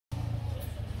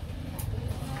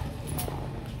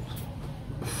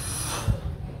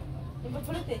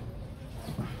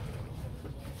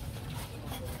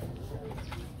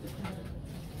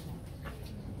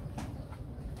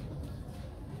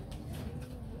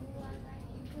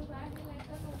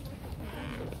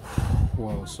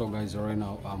Wow, so guys, right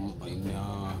now I'm in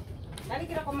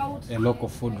a local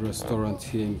food restaurant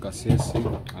here in Kasese,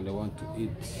 and I want to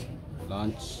eat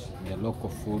lunch, the local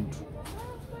food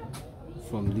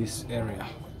from this area.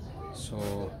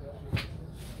 So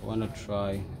I want to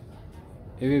try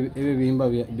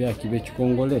Congolese.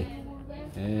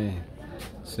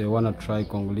 So I want to try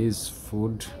Congolese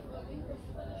food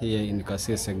here in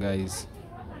Kasese, guys,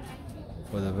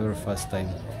 for the very first time.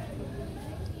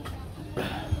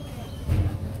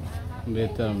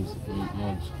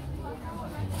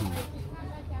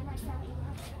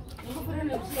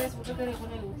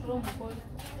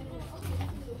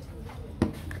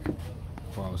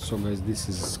 Wow, so guys, this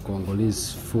is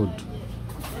Congolese food.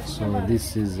 So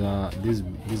this is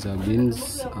these are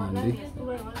beans and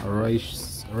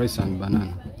rice and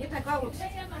banana.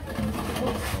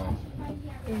 Wow.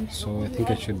 So I think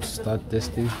I should start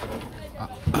testing.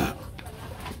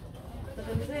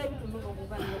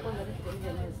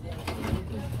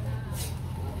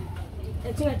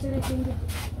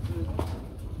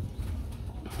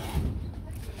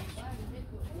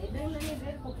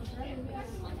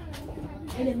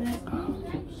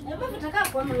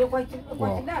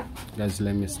 Wow, guys,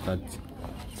 let me start.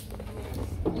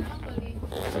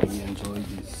 Let me enjoy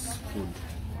this food.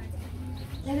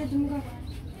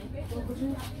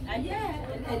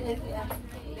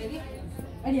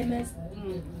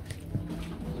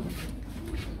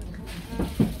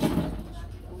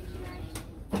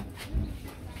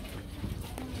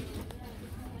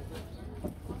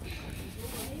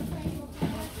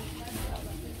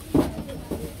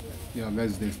 Yeah,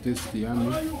 guys, they taste yummy.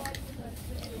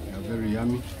 They are very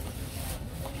yummy.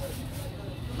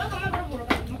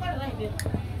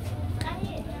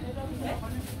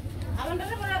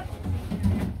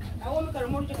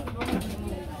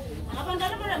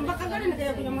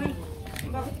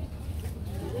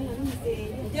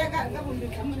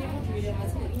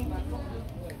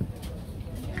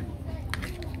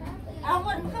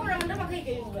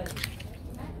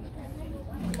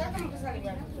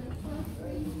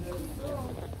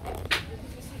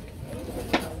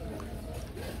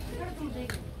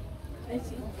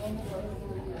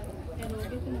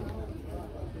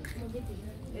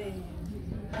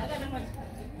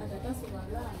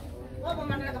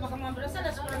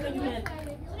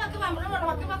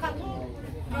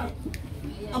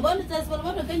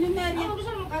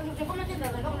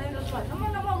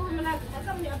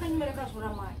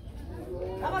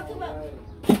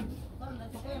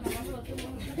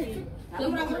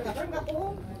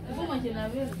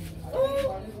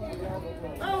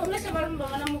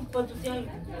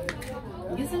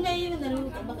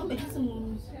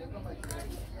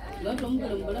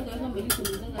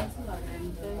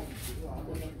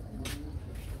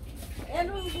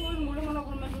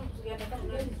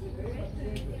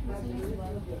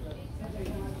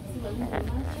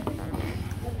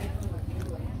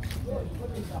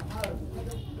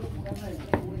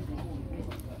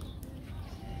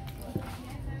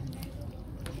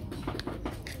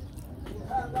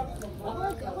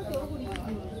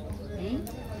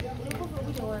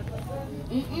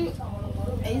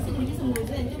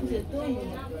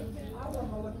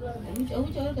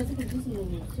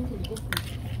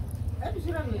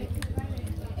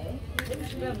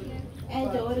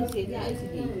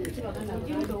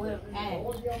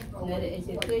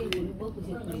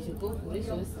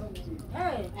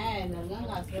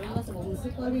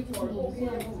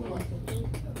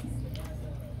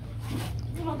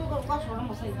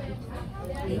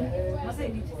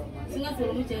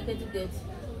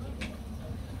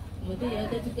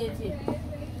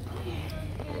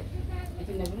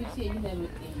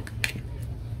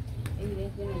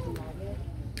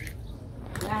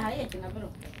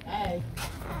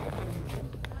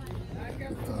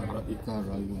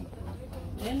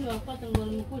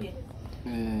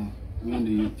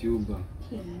 YouTuber.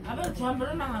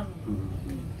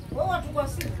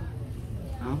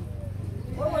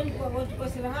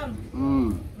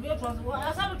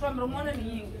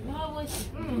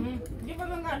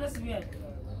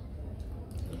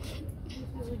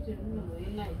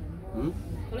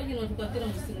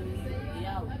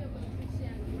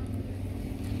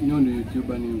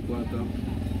 YouTuber ni mpata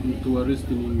mtu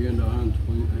arresti ningeenda hunt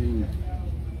kwa hii.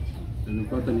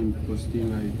 Nilipata ni posting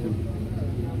na YouTube.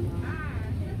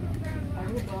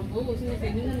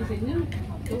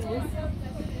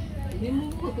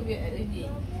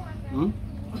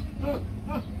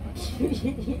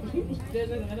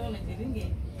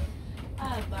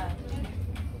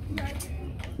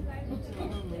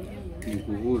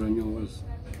 Nikuvura nyowas.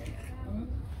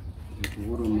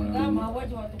 Nikuvura mara. Kama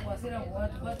waje watu kwa sira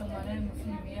watu kwa maneno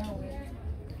mfimi yao.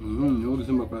 Eu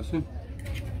disse uma coisa assim.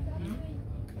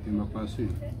 Tem uma coisa assim.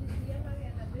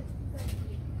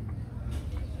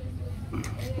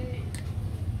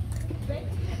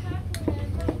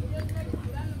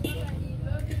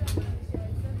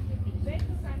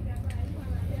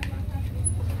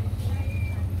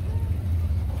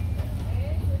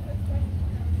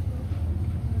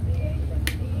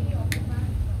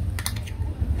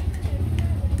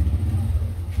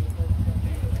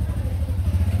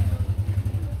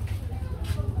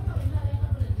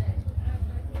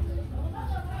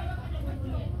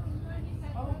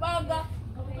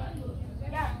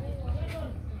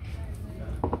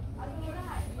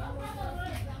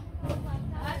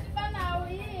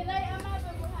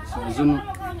 Zino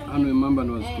ano imamba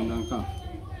ni wasitundanka.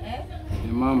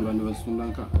 Imamba ni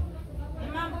wasitundanka.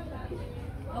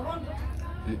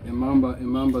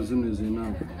 Imamba zino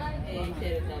zinao.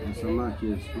 Samaki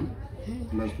yes.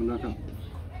 Wasitundanka.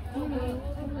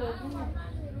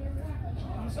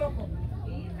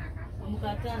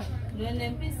 Mukata nende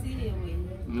mpisi yewe.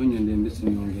 Nonye ndembisi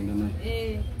niongenda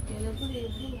naye. Kele kuri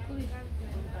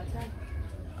mukata.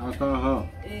 Akaha.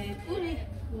 Kuri.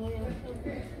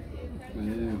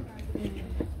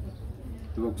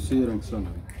 Tubakusira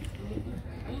nkisana.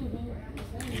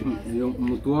 Iyo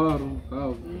mutwaro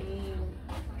kawo.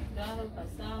 Daro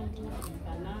pasangu,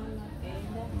 banana,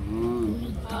 enda.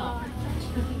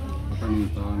 Pakani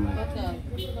mtaana. Paka.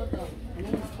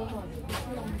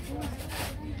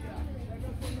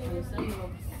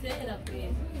 Sera kwe.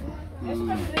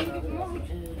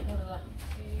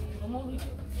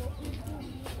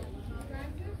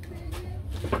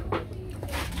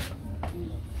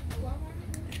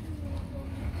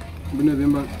 Bine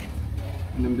bimba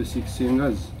nembe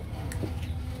siksengazi.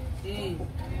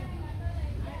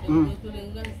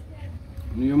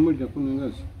 Niyo mulya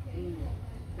kunengazi.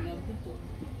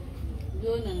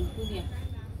 Jona nkulia.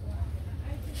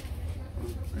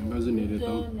 Engazi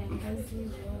nileta.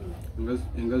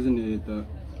 Engazi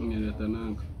nileta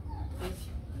nanga.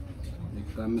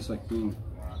 Nikamisa kingi.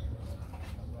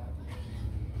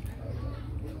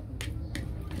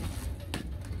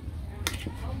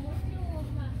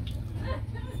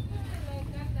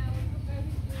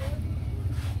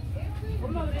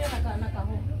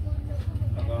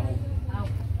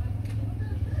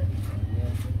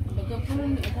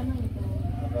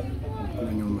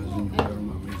 Kuna nyama zingi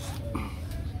kama mesi.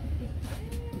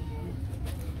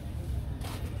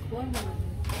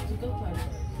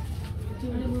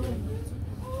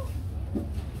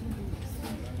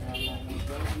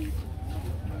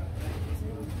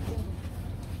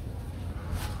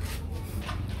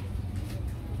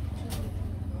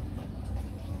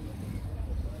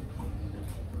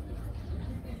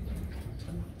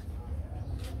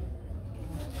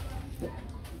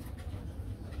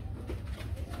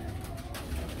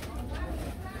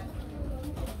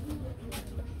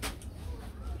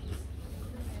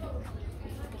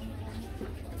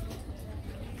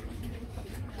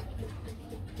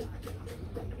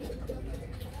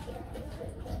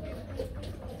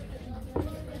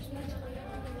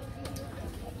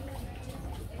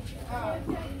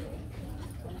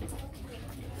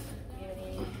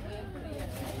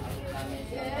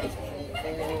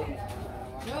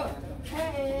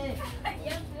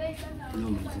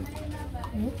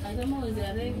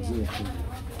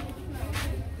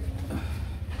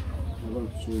 Agora